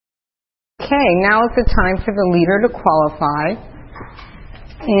Okay, now is the time for the leader to qualify.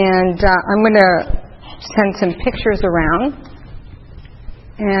 And I'm going to send some pictures around.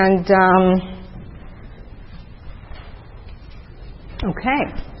 And, okay,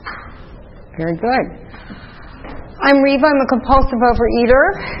 very good. I'm Reva, I'm a compulsive overeater,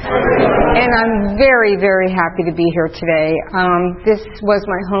 and I'm very, very happy to be here today. This was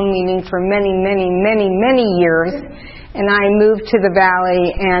my home meeting for many, many, many, many years. And I moved to the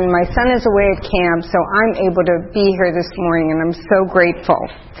Valley, and my son is away at camp, so I'm able to be here this morning, and I'm so grateful.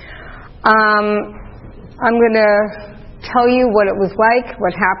 I'm going to tell you what it was like,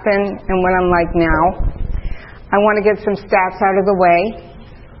 what happened, and what I'm like now. I want to get some stats out of the way.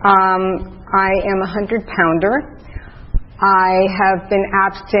 I am a 100-pounder. I have been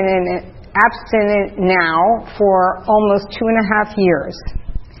abstinent now for almost 2.5 years.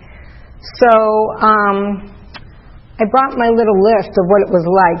 So, I brought my little list of what it was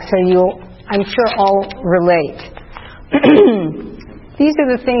like, so I'm sure all relate. These are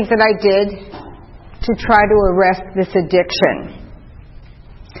the things that I did to try to arrest this addiction.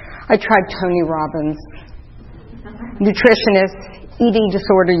 I tried Tony Robbins, nutritionists, eating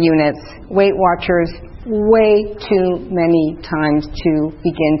disorder units, Weight Watchers, way too many times to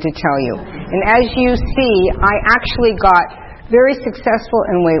begin to tell you. And as you see, I actually got very successful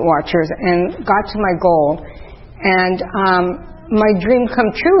in Weight Watchers and got to my goal. And my dream come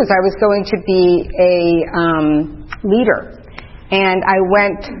true is I was going to be a leader. And I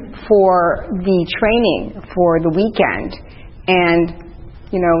went for the training for the weekend. And,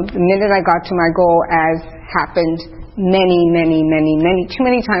 you know, the minute I got to my goal, as happened too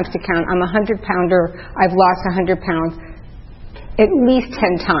many times to count, I'm a 100-pounder. I've lost 100 pounds at least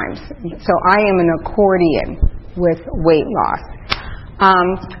 10 times. So I am an accordion with weight loss.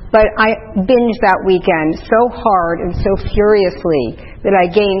 But I binged that weekend so hard and so furiously that I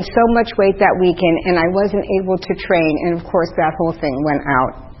gained so much weight that weekend, and I wasn't able to train. And of course, that whole thing went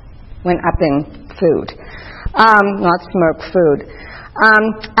up in food, not smoke, food.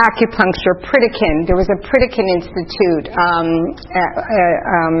 Acupuncture, Pritikin. There was a Pritikin Institute at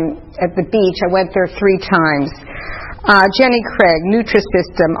the beach. I went there 3 times. Jenny Craig,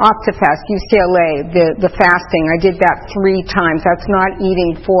 Nutrisystem, Optifast, UCLA, the fasting. I did that 3 times. That's not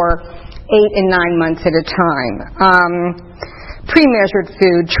eating for 8 and 9 months at a time. Pre-measured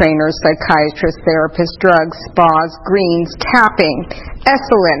food, trainers, psychiatrists, therapists, drugs, spas, greens, tapping,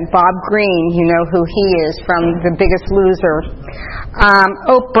 Esalen, Bob Greene, you know who he is from The Biggest Loser.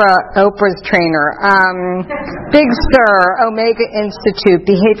 Oprah's trainer, Big Sur, Omega Institute,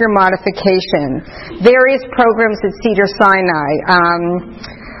 Behavior Modification, various programs at Cedars-Sinai,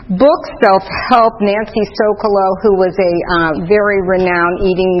 book Self-Help, Nancy Sokolow, who was a very renowned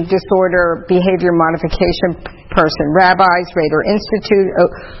eating disorder behavior modification person, Rabbis, Rader Institute,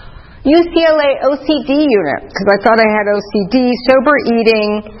 UCLA OCD unit, because I thought I had OCD, sober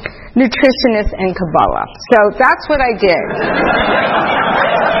eating, nutritionist, and Kabbalah. So that's what I did.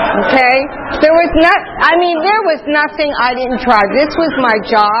 Okay? There was nothing I didn't try. This was my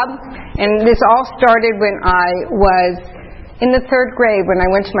job, and this all started when I was in the 3rd grade, when I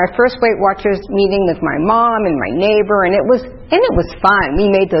went to my first Weight Watchers meeting with my mom and my neighbor, and it was fun. We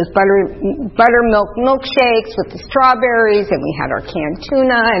made those buttermilk milkshakes with the strawberries, and we had our canned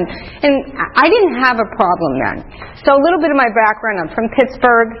tuna, and I didn't have a problem then. So a little bit of my background: I'm from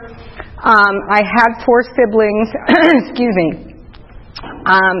Pittsburgh. I had 4 siblings. Excuse me.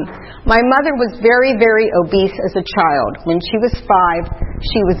 My mother was very, very obese as a child. When she was 5,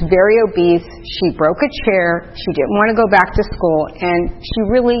 she was very obese. She broke a chair. She didn't want to go back to school, and she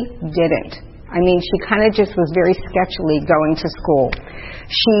really didn't. I mean, she kind of just was very sketchily going to school.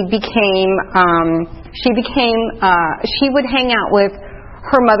 She would hang out with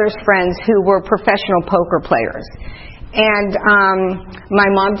her mother's friends who were professional poker players. And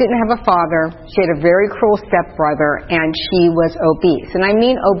my mom didn't have a father. She had a very cruel stepbrother, and she was obese. And I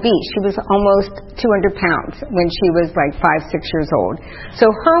mean obese. She was almost 200 pounds when she was like 5, 6 years old.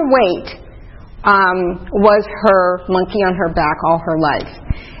 So her weight was her monkey on her back all her life.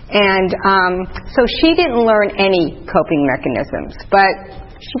 And so she didn't learn any coping mechanisms. But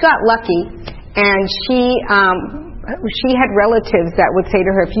she got lucky, and she had relatives that would say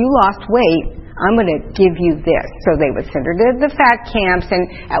to her, if you lost weight, I'm going to give you this. So they would send her to the fat camps, and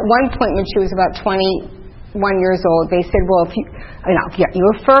at one point when she was about 21 years old, they said, well, if you get you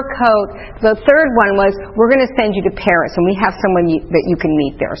a fur coat. The third one was, we're going to send you to Paris, and we have someone that you can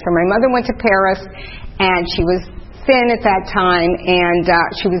meet there. So my mother went to Paris, and she was thin at that time, and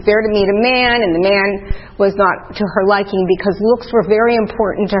she was there to meet a man, and the man was not to her liking because looks were very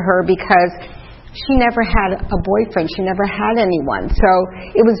important to her, because she never had a boyfriend. She never had anyone. So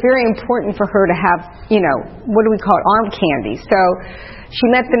it was very important for her to have, what do we call it, arm candy. So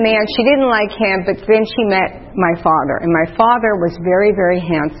she met the man. She didn't like him, but then she met my father. And my father was very, very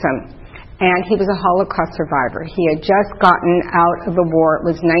handsome. And he was a Holocaust survivor. He had just gotten out of the war. It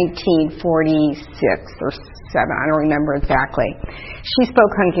was 1946 or 7. I don't remember exactly. She spoke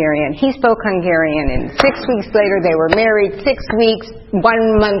Hungarian. He spoke Hungarian. And 6 weeks later, they were married. 6 weeks, 1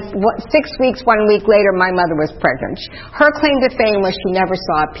 month, 6 weeks, 1 week later, my mother was pregnant. Her claim to fame was she never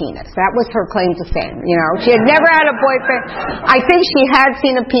saw a penis. That was her claim to fame. She had never had a boyfriend. I think she had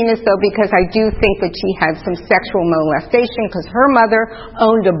seen a penis, though, because I do think that she had some sexual molestation, because her mother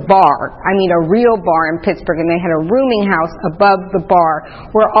owned a bar. A real bar in Pittsburgh, and they had a rooming house above the bar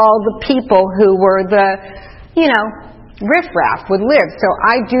where all the people who were the, riffraff would live. So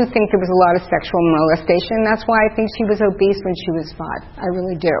I do think there was a lot of sexual molestation. That's why I think she was obese when she was 5. I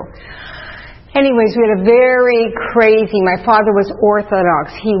really do. Anyways, we had a very crazy, my father was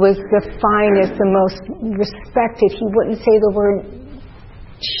Orthodox. He was the finest, the most respected. He wouldn't say the word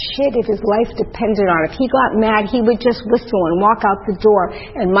shit if his life depended on it. If he got mad, he would just whistle and walk out the door.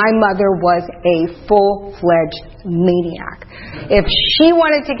 And my mother was a full-fledged maniac. If she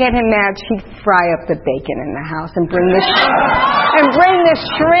wanted to get him mad, she'd fry up the bacon in the house and bring the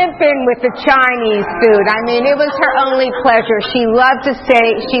shrimp in with the Chinese food. It was her only pleasure. She loved to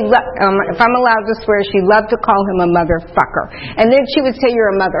say, if I'm allowed to swear, she loved to call him a motherfucker. And then she would say,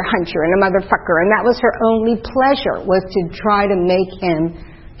 you're a mother hunter and a motherfucker. And that was her only pleasure, was to try to make him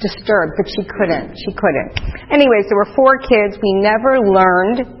disturbed, but she couldn't. Anyways, there were 4 kids. We never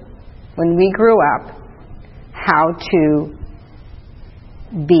learned, when we grew up, how to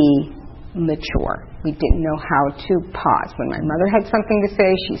be mature. We didn't know how to pause. When my mother had something to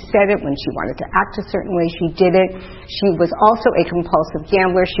say, she said it. When she wanted to act a certain way, she did it. She was also a compulsive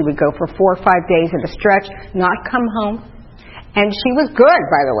gambler. She would go for 4 or 5 days at a stretch, not come home. And she was good,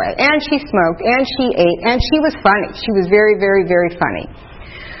 by the way. And she smoked, and she ate, and she was funny. She was very, very, very funny.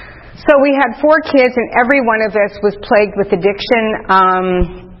 So we had 4 kids, and every one of us was plagued with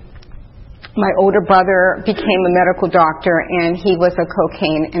addiction. My older brother became a medical doctor, and he was a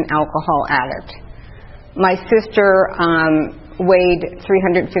cocaine and alcohol addict. My sister weighed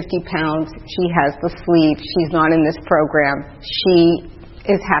 350 pounds. She has the sleeve. She's not in this program. She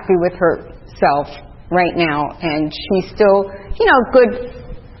is happy with herself right now, and she's still, good,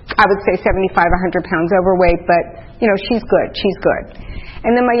 I would say 75, 100 pounds overweight, but, she's good. She's good.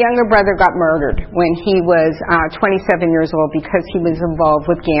 And then my younger brother got murdered when he was 27 years old because he was involved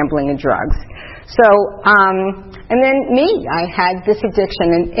with gambling and drugs. So, and then me, I had this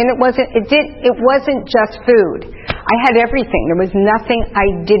addiction, and it wasn't just food. I had everything. There was nothing I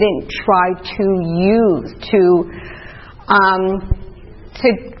didn't try to use to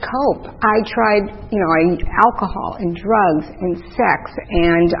cope. I tried, alcohol and drugs and sex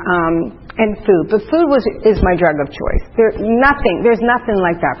and food. But food is my drug of choice. There's nothing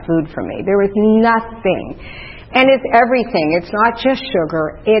like that food for me. There was nothing. And it's everything. It's not just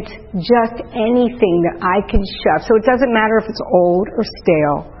sugar. It's just anything that I can shove. So it doesn't matter if it's old or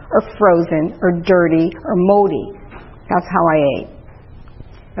stale or frozen or dirty or moldy. That's how I ate.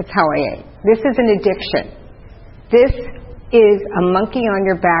 This is an addiction. This is a monkey on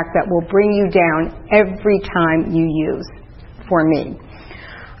your back that will bring you down every time you use, for me.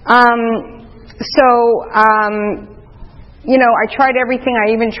 I tried everything. I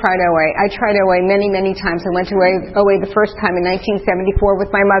even tried OA. I tried OA many, many times. I went to OA the first time in 1974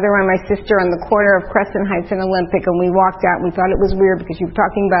 with my mother and my sister on the corner of Crescent Heights and Olympic, and we walked out and we thought it was weird because you were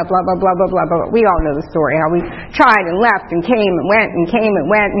talking about blah, blah, blah, blah, blah, blah. We all know the story, how we tried and left and came and went and came and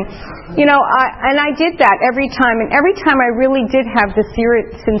went. And, I did that every time. And every time I really did have the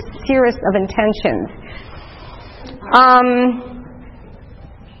sincerest of intentions.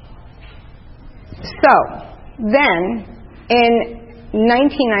 So, then, in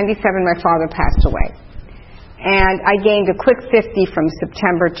 1997, my father passed away. And I gained a quick 50 from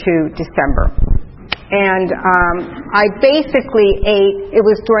September to December. And I basically ate, it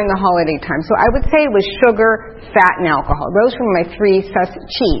was during the holiday time. So I would say it was sugar, fat, and alcohol. Those were my 3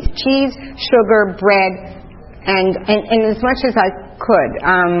 cheese, sugar, bread, and as much as I could.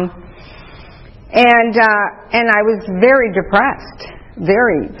 And I was very depressed.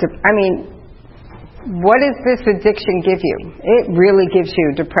 What does this addiction give you? It really gives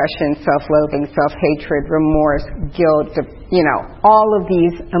you depression, self-loathing, self-hatred, remorse, guilt, all of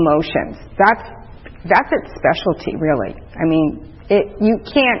these emotions. That's its specialty, really. You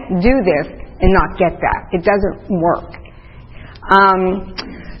can't do this and not get that. It doesn't work.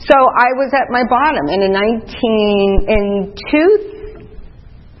 So I was at my bottom, and in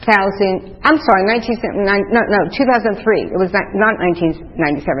 2003. It was not 1997.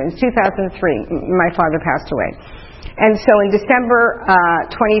 It was 2003. My father passed away. And so in December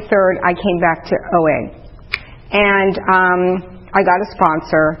 23rd, I came back to OA. And I got a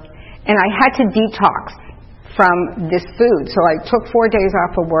sponsor, and I had to detox from this food. So I took 4 days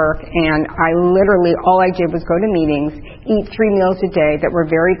off of work, and I literally, all I did was go to meetings, eat 3 meals a day that were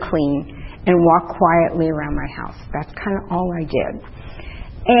very clean, and walk quietly around my house. That's kind of all I did.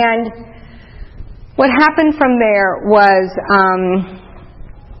 And what happened from there was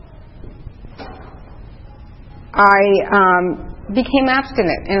I became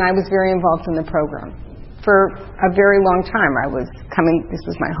abstinent, and I was very involved in the program. For a very long time, this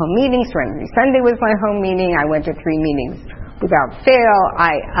was my home meeting, Serenity Sunday was my home meeting, I went to 3 meetings without fail,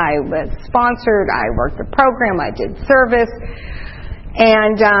 I was sponsored, I worked the program, I did service,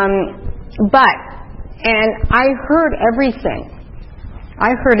 and I heard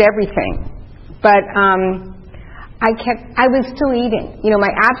everything, but I was still eating.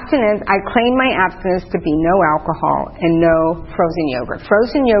 My abstinence, I claimed my abstinence to be no alcohol and no frozen yogurt.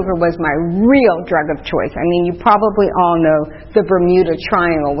 Frozen yogurt was my real drug of choice. I mean, you probably all know the Bermuda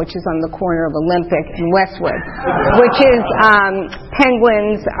Triangle, which is on the corner of Olympic and Westwood, which is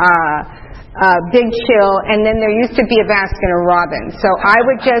Penguins, Big Chill, and then there used to be a Baskin-Robbins. So I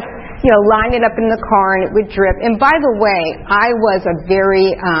would just line it up in the car and it would drip. And by the way, I was a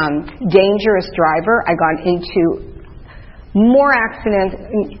very dangerous driver. I got into more accidents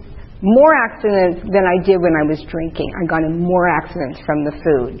than I did when I was drinking. I got in more accidents from the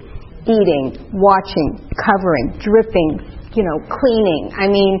food. Eating, watching, covering, dripping, cleaning.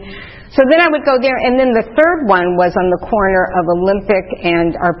 I mean, so then I would go there, and then the third one was on the corner of Olympic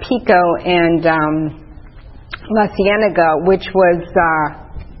and Arpico and La Cienega, which was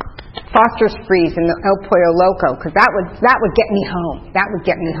Foster's Freeze and the El Pollo Loco, because that would get me home. That would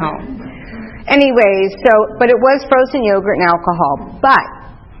get me home. Anyways, but it was frozen yogurt and alcohol.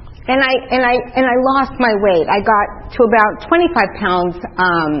 And I lost my weight. I got to about 25 pounds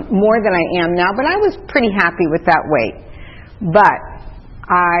more than I am now, but I was pretty happy with that weight. But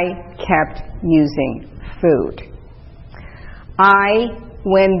I kept using food.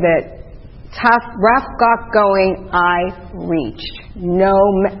 When the rough got going, I reached. No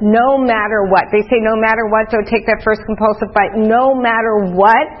matter what. They say no matter what, don't take that first compulsive bite. No matter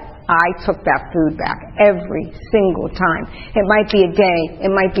what, I took that food back every single time. It might be a day,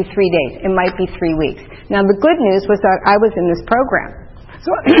 it might be 3 days, it might be 3 weeks. Now the good news was that I was in this program. So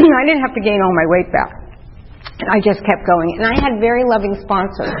I didn't have to gain all my weight back. And I just kept going. And I had very loving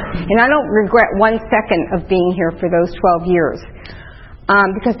sponsors. And I don't regret 1 second of being here for those 12 years.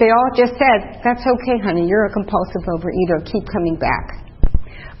 Because they all just said, that's okay, honey, you're a compulsive overeater, keep coming back.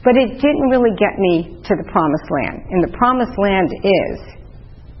 But it didn't really get me to the promised land. And the promised land is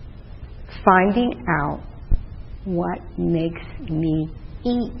finding out what makes me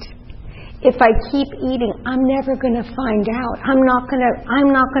eat. If I keep eating, I'm never going to find out. I'm not going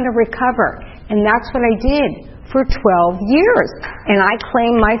to recover. And that's what I did for 12 years. And I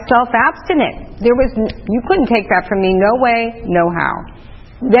claimed myself abstinent. You couldn't take that from me. No way, no how.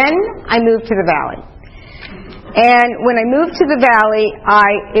 Then I moved to the Valley. And when I moved to the Valley,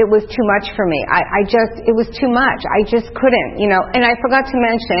 it was too much for me. It was too much. I just couldn't, And I forgot to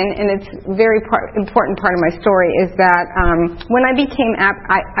mention, and it's a very important part of my story, is that when I became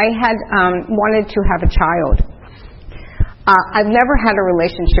I had wanted to have a child. I've never had a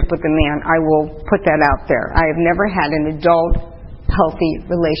relationship with a man. I will put that out there. I have never had an adult, healthy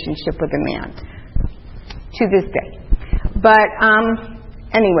relationship with a man to this day. But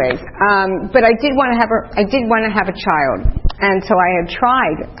but I did want to have a child, and so I had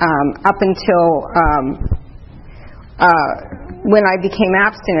tried up until when I became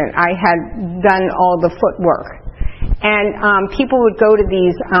abstinent. I had done all the footwork, and people would go to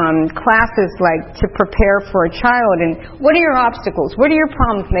these classes like to prepare for a child. And what are your obstacles? What are your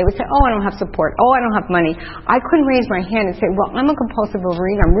problems? And they would say, "Oh, I don't have support. Oh, I don't have money." I couldn't raise my hand and say, "Well, I'm a compulsive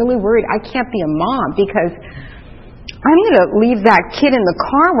overeater. I'm really worried. I can't be a mom because I'm going to leave that kid in the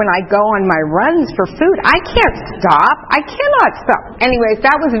car when I go on my runs for food. I can't stop. I cannot stop." Anyways,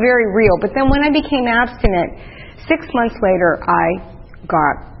 that was very real. But then when I became abstinent, 6 months later, I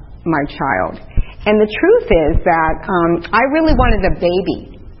got my child. And the truth is that I really wanted a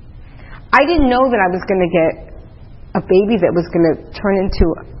baby. I didn't know that I was going to get a baby that was going to turn into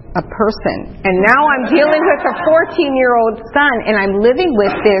a person. And now I'm dealing with a 14-year-old son, and I'm living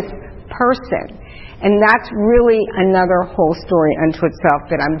with this person. And that's really another whole story unto itself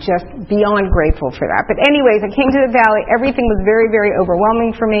that I'm just beyond grateful for that. But anyways, I came to the Valley. Everything was very, very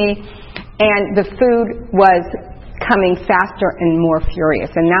overwhelming for me. And the food was becoming faster and more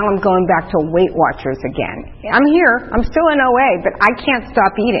furious. And now I'm going back to Weight Watchers again. I'm here. I'm still in OA, but I can't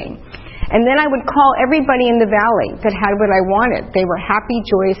stop eating. And then I would call everybody in the valley that had what I wanted. They were happy,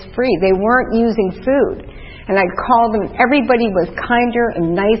 joyous, free. They weren't using food. And I'd call them. Everybody was kinder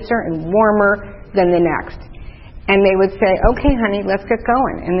and nicer and warmer than the next. And they would say, okay, honey, let's get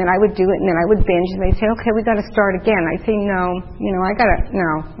going. And then I would do it, and then I would binge, and they'd say, okay, we got to start again. I'd say, no, I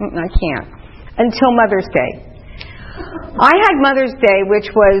can't. Until Mother's Day. I had Mother's Day, which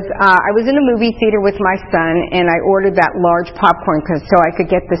was, I was in a movie theater with my son, and I ordered that large popcorn so I could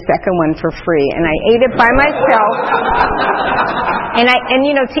get the second one for free. And I ate it by myself. And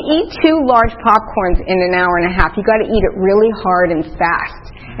to eat 2 large popcorns in an hour and a half, you got to eat it really hard and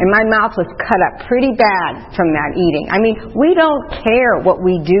fast. And my mouth was cut up pretty bad from that eating. I mean, we don't care what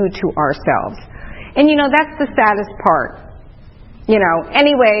we do to ourselves. And that's the saddest part.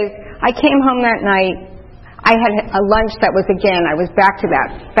 Anyways, I came home that night. I had a lunch that was, again, I was back to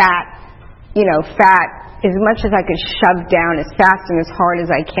that fat, as much as I could shove down as fast and as hard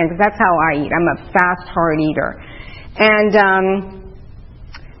as I can, because that's how I eat. I'm a fast, hard eater. And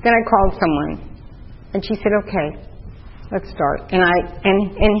then I called someone, and she said, okay, let's start. And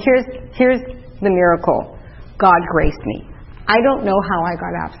here's the miracle. God graced me. I don't know how I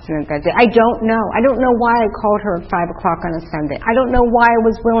got abstinent that day. I don't know. I don't know why I called her at 5 o'clock on a Sunday. I don't know why I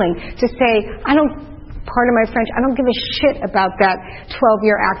was willing to say, pardon my French, I don't give a shit about that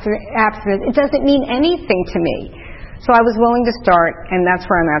 12-year abstinence. It doesn't mean anything to me. So I was willing to start, and that's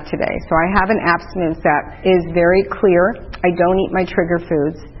where I'm at today. So I have an abstinence that is very clear. I don't eat my trigger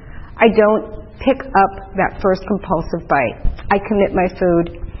foods. I don't pick up that first compulsive bite. I commit my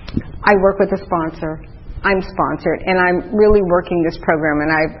food. I work with a sponsor. I'm sponsored, and I'm really working this program, and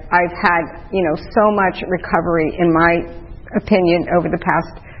I've had, so much recovery, in my opinion, over the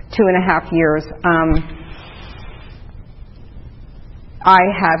past 2.5 years. I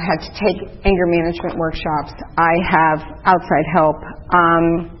have had to take anger management workshops. I have outside help.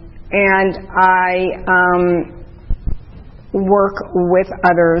 And I work with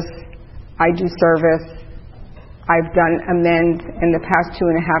others. I do service. I've done amends in the past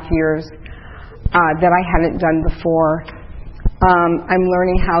 2.5 years that I hadn't done before. I'm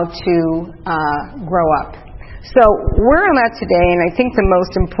learning how to grow up. So where I'm at today, and I think the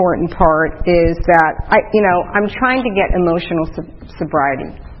most important part is that I'm trying to get emotional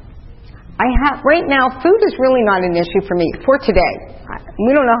sobriety. Right now, food is really not an issue for me for today.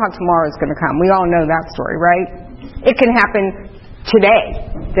 We don't know how tomorrow is going to come. We all know that story, right? It can happen today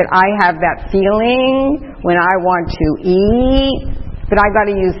that I have that feeling when I want to eat, but I got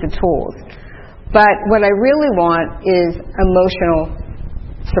to use the tools. But what I really want is emotional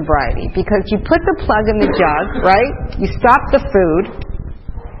sobriety, because you put the plug in the jug, right? You stop the food,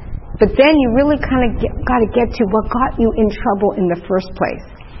 but then you really kind of got to get to what got you in trouble in the first place.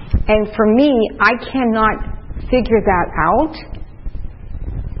 And for me, I cannot figure that out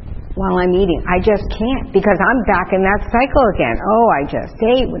while I'm eating. I just can't, because I'm back in that cycle again. Oh, I just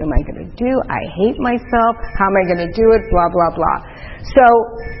ate. What am I going to do? I hate myself. How am I going to do it? Blah, blah, blah. So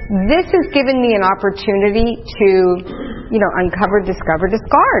this has given me an opportunity to, uncover, discover,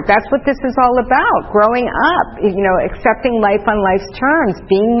 discard. That's what this is all about. Growing up, accepting life on life's terms,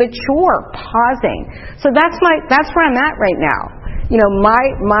 being mature, pausing. So that's where I'm at right now.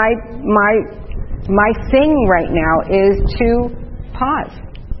 My thing right now is to pause.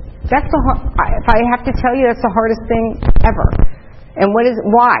 That's if I have to tell you, that's the hardest thing ever. And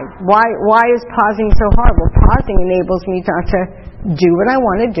why? Why is pausing so hard? Well, pausing enables me not to do what I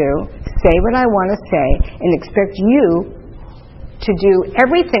want to do, say what I want to say, and expect you to do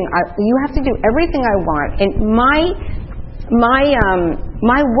everything. You have to do everything I want. And my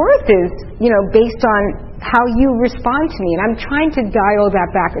worth is, based on how you respond to me. And I'm trying to dial that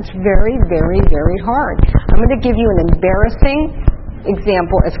back. It's very, very, very hard. I'm going to give you an embarrassing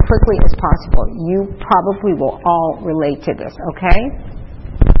example as quickly as possible. You probably will all relate to this, okay?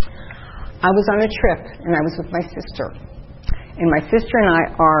 I was on a trip, and I was with my sister. And my sister and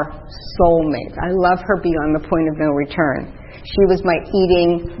I are soulmates. I love her beyond the point of no return. She was my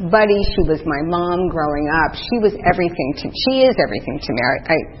eating buddy. She was my mom growing up. She was everything to me. She is everything to me.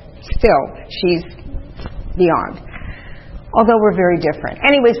 She's beyond. Although we're very different.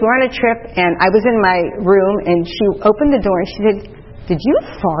 Anyways, we're on a trip, and I was in my room, and she opened the door, and she said, "Did you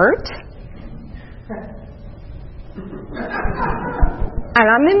fart?" And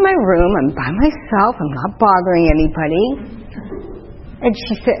I'm in my room, I'm by myself, I'm not bothering anybody. And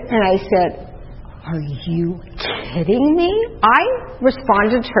I said, "Are you kidding me?" I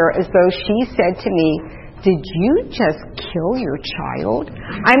responded to her as though she said to me, did you just kill your child?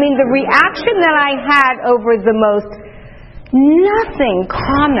 I mean, the reaction that I had over the most nothing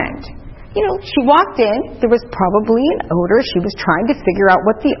comment. You know, she walked in, there was probably an odor. She was trying to figure out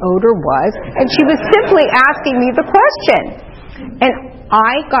what the odor was, and she was simply asking me the question. And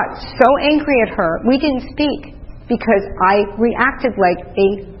I got so angry at her, we didn't speak, because I reacted like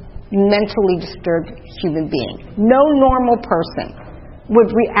a mentally disturbed human being. No normal person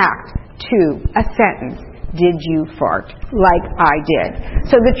would react to a sentence, did you fart, like I did.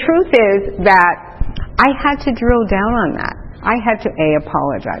 So the truth is that I had to drill down on that. I had to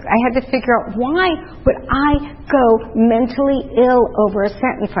apologize. I had to figure out, why would I go mentally ill over a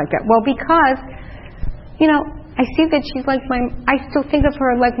sentence like that? Well, because, you know, I see that she's like I still think of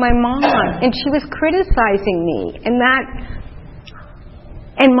her like my mom, and she was criticizing me, and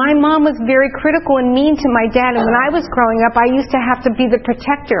my mom was very critical and mean to my dad, and when I was growing up, I used to have to be the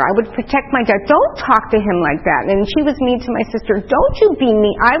protector. I would protect my dad. Don't talk to him like that. And she was mean to my sister. Don't you be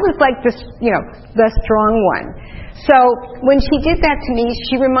mean. I was like this, you know, the strong one. So when she did that to me,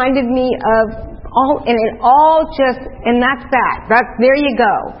 she reminded me of that's that. There you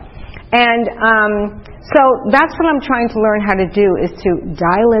go. And so that's what I'm trying to learn how to do, is to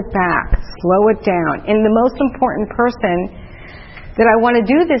dial it back, slow it down. And the most important person that I want to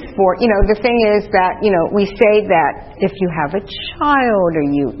do this for, you know, the thing is that, you know, we say that if you have a child or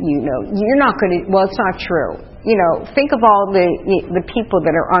you know, you're not going to, well, it's not true. You know, think of all the people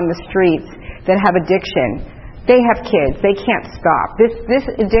that are on the streets that have addiction. They have kids. They can't stop. This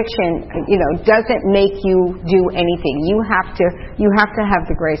addiction, you know, doesn't make you do anything. You have to have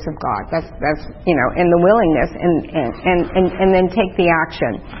the grace of God. That's you know, and the willingness, and then take the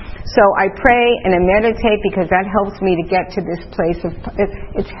action. So I pray and I meditate, because that helps me to get to this place of.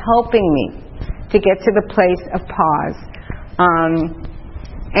 It's helping me to get to the place of pause,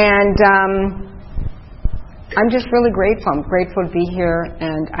 I'm just really grateful. I'm grateful to be here,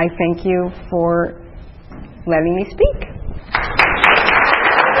 and I thank you for letting me speak.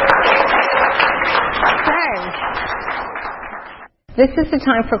 Okay. This is the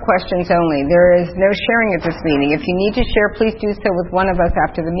time for questions only. There is no sharing at this meeting. If you need to share, please do so with one of us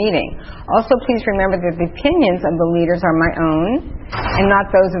after the meeting. Also, please remember that the opinions of the leaders are my own and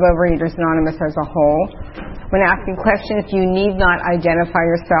not those of Overeaters Anonymous as a whole. When asking questions, you need not identify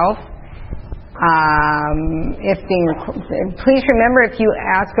yourself. Please remember, if you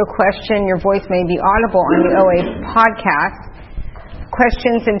ask a question, your voice may be audible on the OA podcast.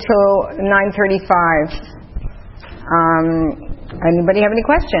 Questions until 9:35. Anybody have any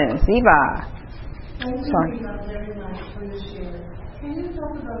questions? Eva. Sorry. Very much for your share. Can you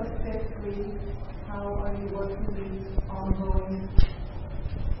talk about step 3? How are you working with ongoing?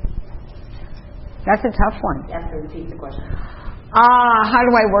 That's a tough one. You have to repeat the question. How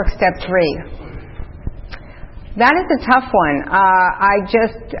do I work step 3? That is a tough one. I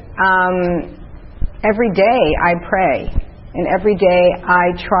just, every day I pray, and every day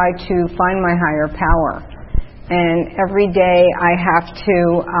I try to find my higher power. And every day I have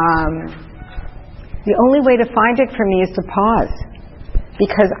to, the only way to find it for me is to pause.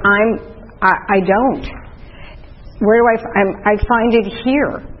 Because I don't. Where do I find it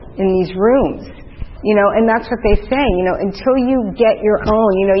here, in these rooms. You know, and that's what they say, you know, until you get your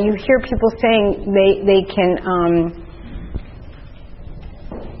own, you know, you hear people saying they can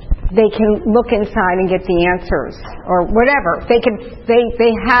look inside and get the answers, or whatever. They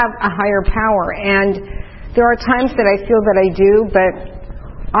have a higher power, and there are times that I feel that I do, but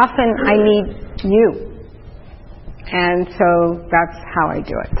often I need you. And so that's how I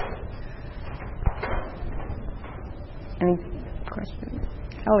do it. Any questions?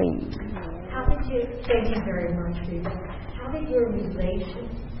 Ellie. Thank you very much, Rita. How did your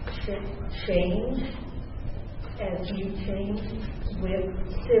relationship change as you changed with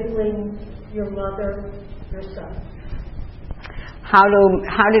siblings, your mother, yourself? How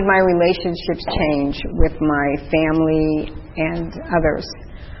did my relationships change with my family and others?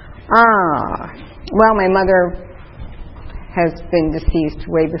 Well, my mother has been deceased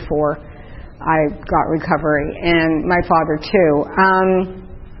way before I got recovery, and my father too.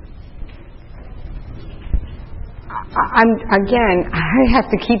 I have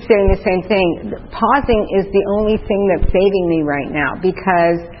to keep saying the same thing. Pausing is the only thing that's saving me right now,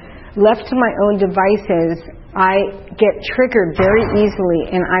 because left to my own devices, I get triggered very easily,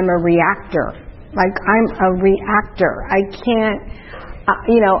 and I'm a reactor. Like, I'm a reactor. I can't,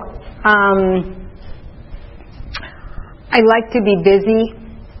 I like to be busy.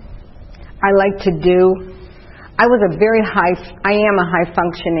 I like to do. I am a high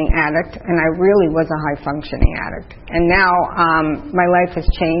functioning addict, and I really was a high functioning addict. And now my life has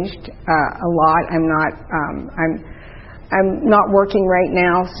changed a lot. I'm not working right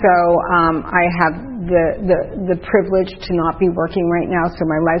now, so I have the privilege to not be working right now, so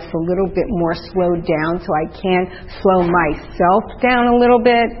my life's a little bit more slowed down, so I can slow myself down a little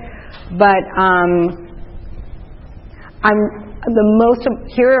bit. But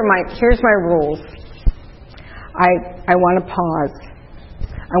here's my rules. I want to pause.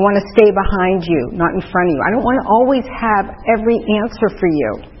 I want to stay behind you, not in front of you. I don't want to always have every answer for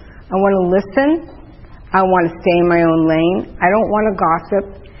you. I want to listen. I want to stay in my own lane. I don't want to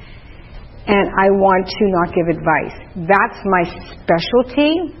gossip. And I want to not give advice. That's my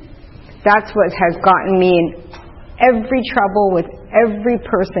specialty. That's what has gotten me in every trouble with every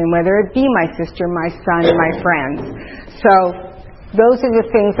person, whether it be my sister, my son, my friends. So those are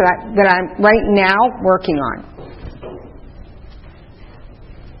the things that I'm right now working on.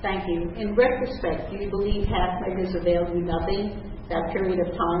 Thank you. In retrospect, do you believe half measures availed you nothing? That period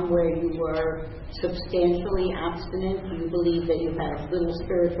of time where you were substantially abstinent, do you believe that you had little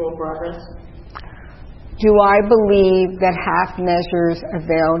spiritual progress? Do I believe that half measures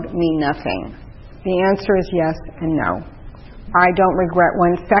availed me nothing? The answer is yes and no. I don't regret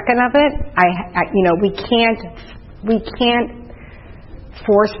 1 second of it. We can't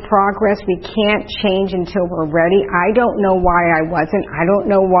force progress. We can't change until we're ready. I don't know why I wasn't. I don't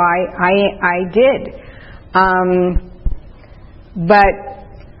know why I did. But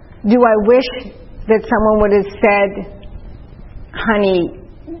do I wish that someone would have said, honey,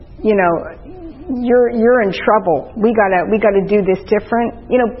 you're in trouble. We gotta do this different.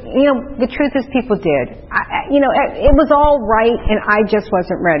 The truth is people did. It was all right and I just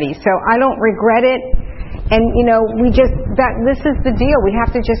wasn't ready. So I don't regret it. And this is the deal. We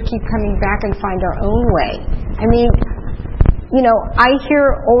have to just keep coming back and find our own way. I mean, I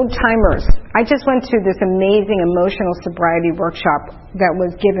hear old timers. I just went to this amazing emotional sobriety workshop that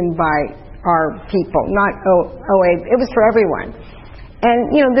was given by our people, not OA. It was for everyone.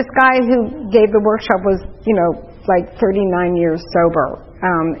 And, this guy who gave the workshop was, like 39 years sober.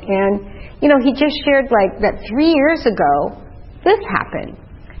 And he just shared that 3 years ago, this happened.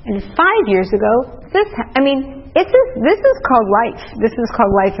 And 5 years ago, this is called life. This is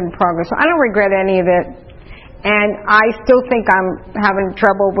called life in progress. So I don't regret any of it. And I still think I'm having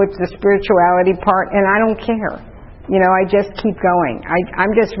trouble with the spirituality part, and I don't care. I just keep going.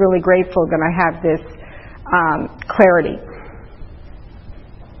 I'm just really grateful that I have this clarity.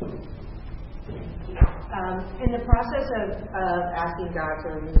 In the process of asking God to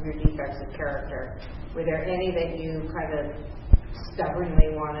remove your defects of character, were there any that you kind of stubbornly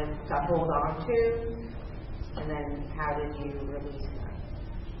wanted to hold on to? And then how did you release them?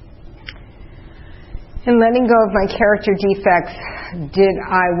 In letting go of my character defects, did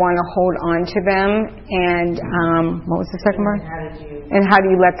I want to hold on to them? And what was the second part? And how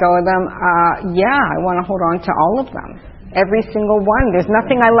do you let go of them? I want to hold on to all of them. Every single one. There's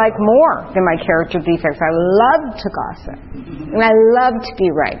nothing I like more than my character defects. I love to gossip. And I love to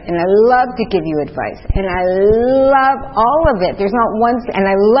be right. And I love to give you advice. And I love all of it. There's not one... And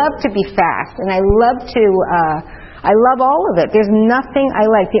I love to be fast. And I love all of it. There's nothing I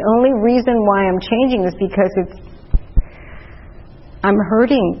like. The only reason why I'm changing is because I'm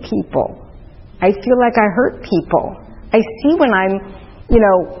hurting people. I feel like I hurt people. I see when I'm,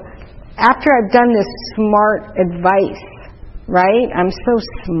 after I've done this smart advice, right? I'm so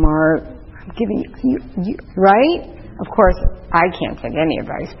smart. I'm giving you, right? Of course, I can't take any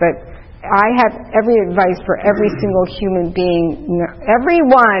advice, but I have every advice for every single human being.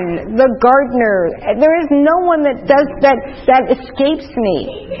 Everyone, the gardener. There is no one that does that escapes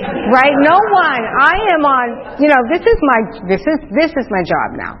me, right? No one. I am on. This is my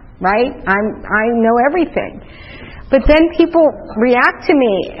job now, right? I know everything. But then people react to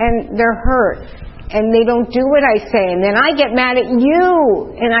me and they're hurt. And they don't do what I say, and then I get mad at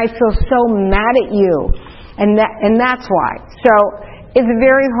you, and I feel so mad at you, and that's why. So it's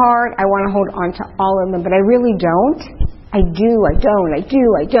very hard. I want to hold on to all of them, but I really don't. I do. I don't. I do.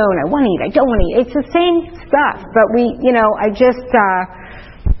 I don't. I want to eat. I don't want to eat. It's the same stuff, but I just,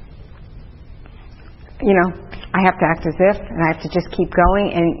 I have to act as if, and I have to just keep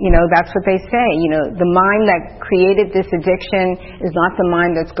going, and that's what they say. The mind that created this addiction is not the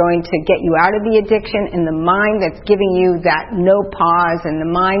mind that's going to get you out of the addiction, and the mind that's giving you that no pause, and the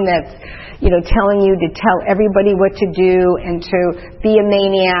mind that's telling you to tell everybody what to do and to be a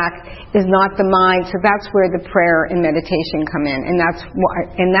maniac is not the mind. So that's where the prayer and meditation come in, and that's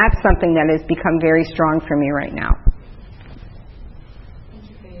something that has become very strong for me right now.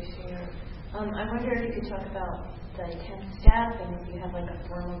 Thank you for your share. I wonder if you could talk about the 10-step, and if you have like a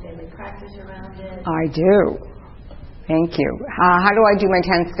formal daily practice around it. I do. Thank you. How do I do my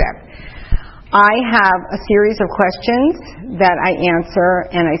 10-step? I have a series of questions that I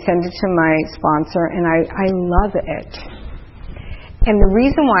answer, and I send it to my sponsor, and I love it. And the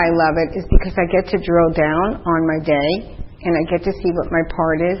reason why I love it is because I get to drill down on my day, and I get to see what my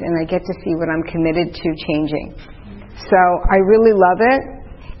part is, and I get to see what I'm committed to changing. So I really love it.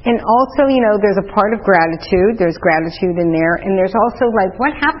 And also, there's a part of gratitude. There's gratitude in there. And there's also like,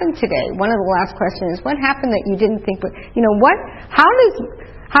 what happened today? One of the last questions is, what happened that you didn't think, how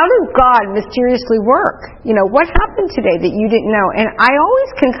does God mysteriously work? What happened today that you didn't know? And I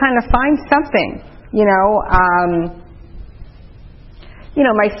always can kind of find something,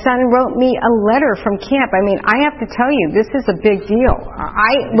 my son wrote me a letter from camp. I mean, I have to tell you, this is a big deal.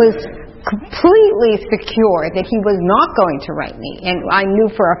 I was completely secure that he was not going to write me, and I knew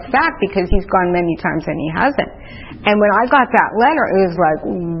for a fact because he's gone many times and he hasn't. And when I got that letter, it was like,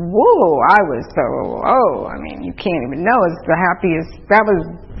 whoa, I was so, you can't even know. It's the happiest. That was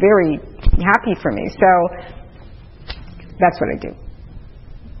very happy for me. So that's what I do.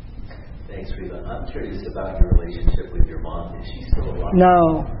 Thanks, Reva. I'm curious about your relationship with your mom. Is she still alive?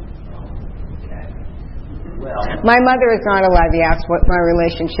 No. Well, my mother is not alive. You asked what my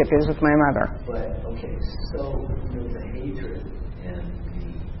relationship is with my mother. But, okay, so the hatred and the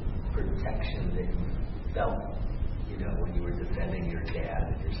protection that you felt, when you were defending your dad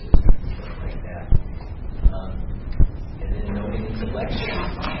and your sister and stuff like that, and then knowing intellectually,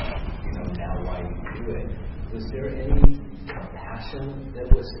 now why you do it, was there any compassion that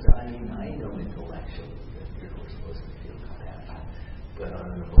was done? I know intellectually that you're supposed to feel compassion, but on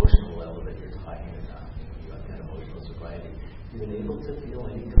an emotional level that you're talking about, emotional sobriety, you been able to feel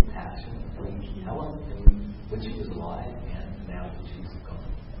any compassion when she was alive and now that she's gone?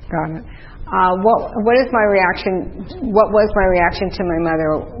 Got it. What is my reaction? What was my reaction to my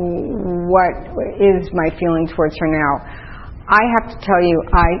mother? What is my feeling towards her now? I have to tell you,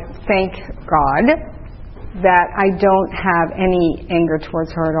 I thank God that I don't have any anger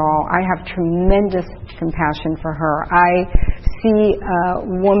towards her at all. I have tremendous compassion for her. I see a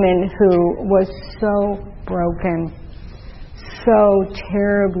woman who was so broken, so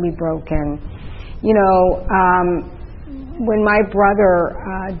terribly broken. When my brother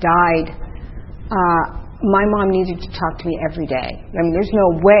died, my mom needed to talk to me every day. There's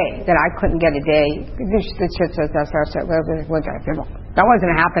no way that I couldn't get a day. That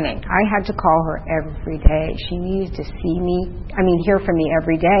wasn't happening. I had to call her every day. She needed to see me, hear from me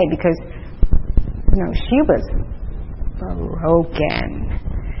every day because, she was broken.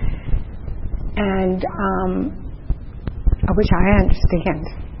 And which I understand,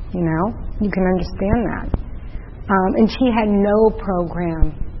 you can understand that. And she had no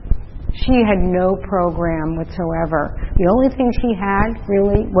program. She had no program whatsoever. The only thing she had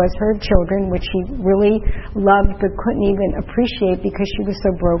really was her children, which she really loved but couldn't even appreciate because she was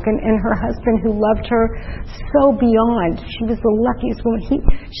so broken, and her husband who loved her so beyond. She was the luckiest woman.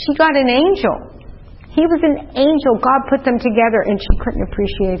 She got an angel. He was an angel. God put them together, and she couldn't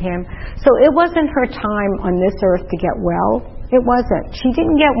appreciate him. So it wasn't her time on this earth to get well. It wasn't. She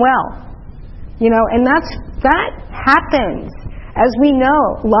didn't get well. And that happens. As we know,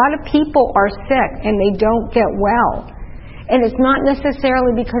 a lot of people are sick and they don't get well. And it's not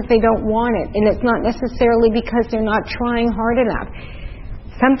necessarily because they don't want it. And it's not necessarily because they're not trying hard enough.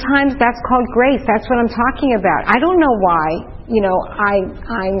 Sometimes that's called grace. That's what I'm talking about. I don't know why,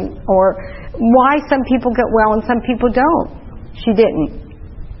 or why some people get well and some people don't. She didn't.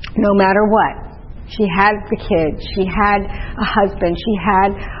 No matter what. She had the kids. She had a husband. She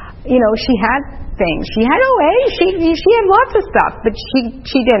had, she had things. She had OA. She had lots of stuff, but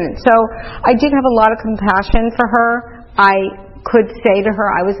she didn't. So I did have a lot of compassion for her. I could say to her,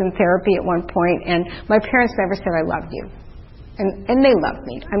 I was in therapy at one point, and my parents never said I loved you. And they loved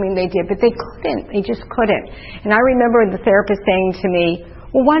me. They did, but they couldn't. They just couldn't. And I remember the therapist saying to me,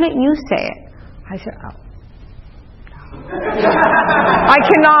 well, why don't you say it? I said, oh. I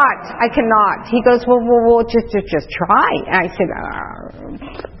cannot. He goes, well, just try. And I said,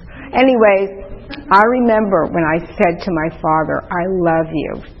 anyways, I remember when I said to my father, I love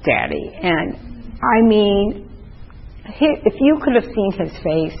you, Daddy. And if you could have seen his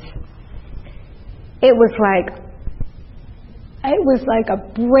face, it was like a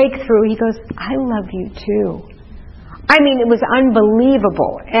breakthrough. He goes, I love you too. It was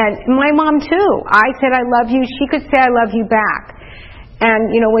unbelievable. And my mom too. I said, I love you. She could say, I love you back. And,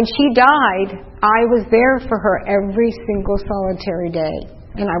 when she died, I was there for her every single solitary day.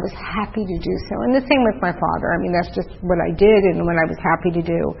 And I was happy to do so. And the same with my father. That's just what I did and what I was happy to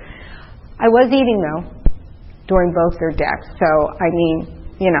do. I was eating, though. during both their deaths. So, I mean,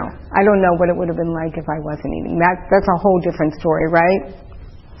 you know, I don't know what it would have been like if I wasn't eating. That's a whole different story, right?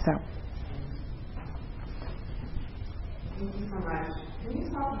 So. Thank you so much. Can you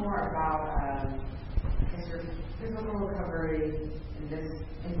talk more about your physical recovery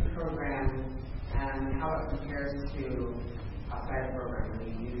in the program and how it compares to outside the program when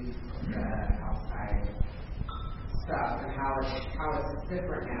you use outside stuff, and how it's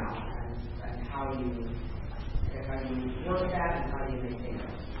different now, and how you work that and how you maintain it?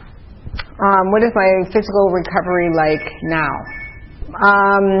 What is my physical recovery like now?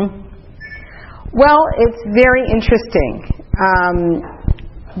 Well, it's very interesting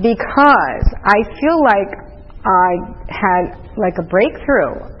because I feel like I had like a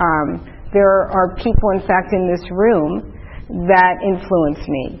breakthrough. There are people, in fact, in this room that influenced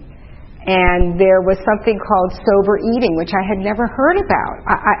me. And there was something called sober eating, which I had never heard about.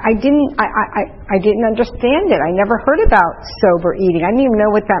 I didn't understand it. I never heard about sober eating. I didn't even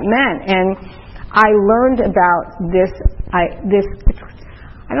know what that meant. And I learned about this. I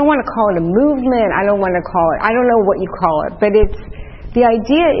don't want to call it a movement. I don't know what you call it. But the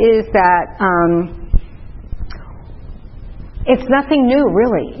idea is that it's nothing new,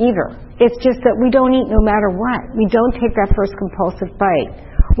 really, either. It's just that we don't eat no matter what. We don't take that first compulsive bite.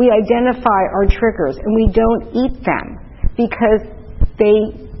 We identify our triggers and we don't eat them because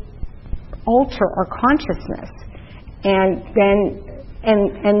they alter our consciousness. And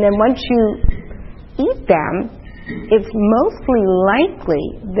then once you eat them, it's mostly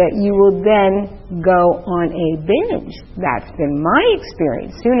likely that you will then go on a binge. That's been my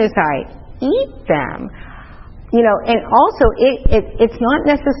experience. As soon as I eat them, you know, and also it's not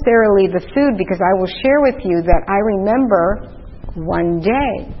necessarily the food, because I will share with you that I remember one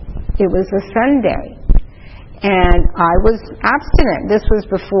day, it was a Sunday, and I was abstinent. This was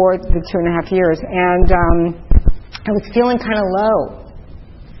before the 2.5 years, and I was feeling kind of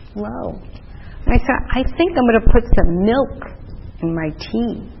low. And I said, I think I'm going to put some milk in my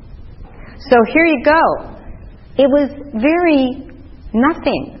tea. So here you go. It was very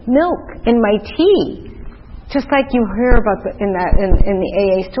nothing, milk in my tea. Just like you hear about in the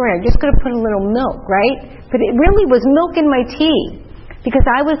AA story, I'm just going to put a little milk, right? But it really was milk in my tea, because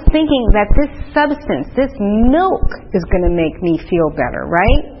I was thinking that this substance, this milk, is going to make me feel better,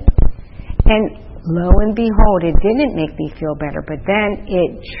 right? And lo and behold, it didn't make me feel better, but then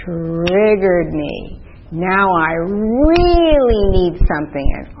it triggered me. Now I really need something,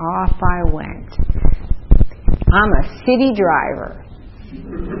 and off I went. I'm a city driver.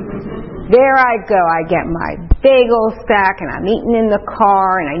 There I go. I get my bagel stack, and I'm eating in the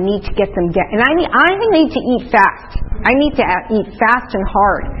car, and I need to get some and I need to eat fast. I need to eat fast and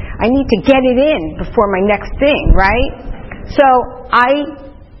hard. I need to get it in before my next thing, right? So I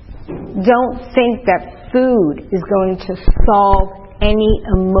don't think that food is going to solve any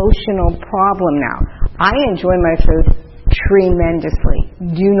emotional problem now. I enjoy my food tremendously.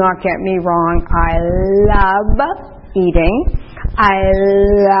 Do not get me wrong. I love eating. I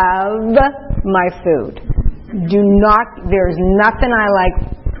love my food. There's nothing I like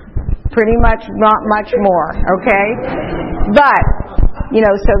pretty much, not much more, okay? But, you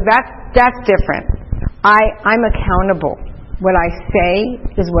know, so that's different. I'm accountable. What I say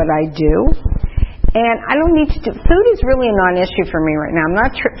is what I do. And I don't need to do, food is really a non-issue for me right now. I'm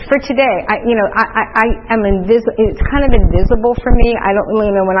not, for today, I am invisible, it's kind of invisible for me. I don't really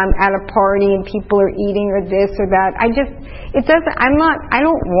know when I'm at a party and people are eating or this or that. I don't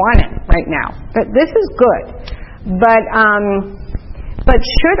want it right now. But this is good. But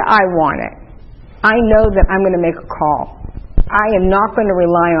should I want it, I know that I'm going to make a call. I am not going to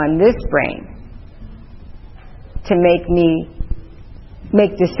rely on this brain to make me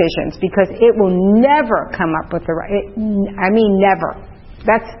make decisions, because it will never come up with the right. Never.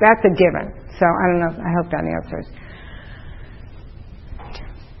 That's a given. So I don't know. I hope that answers.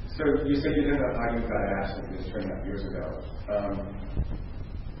 So you said you didn't know how you got asked this 2.5 years ago.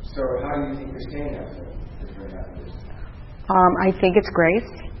 So how do you think you're staying after this 2.5 years? I think it's grace.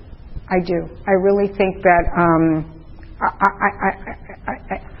 I do. I really think that.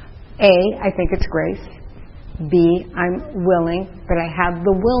 I think it's grace. B, I'm willing, but I have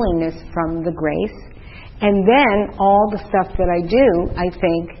the willingness from the grace. And then all the stuff that I do, I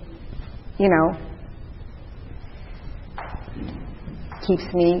think,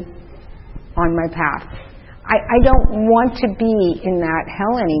 keeps me on my path. I don't want to be in that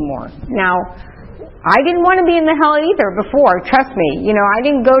hell anymore. Now, I didn't want to be in the hell either before, trust me. You know, I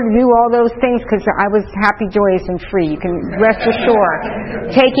didn't go to do all those things because I was happy, joyous, and free. You can rest assured.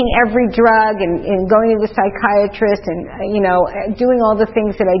 Taking every drug and going to the psychiatrist and, you know, doing all the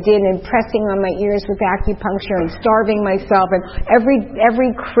things that I did and pressing on my ears with acupuncture and starving myself and every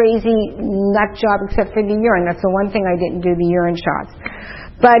crazy nut job except for the urine. That's the one thing I didn't do, the urine shots.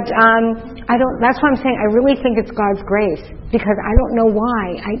 But that's why I'm saying I really think it's God's grace, because I don't know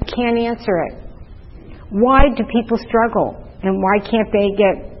why. I can't answer it. Why do people struggle, and why can't they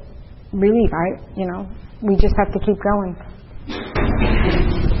get relief? We just have to keep going.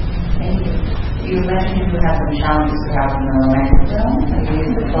 You mentioned you have some challenges perhaps in the romantic film. Have you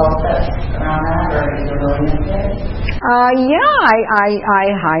used the 12 steps around that, or is there willingness there?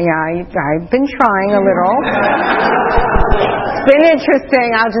 I've been trying a little. It's been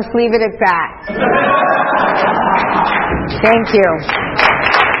interesting. I'll just leave it at that. Thank you.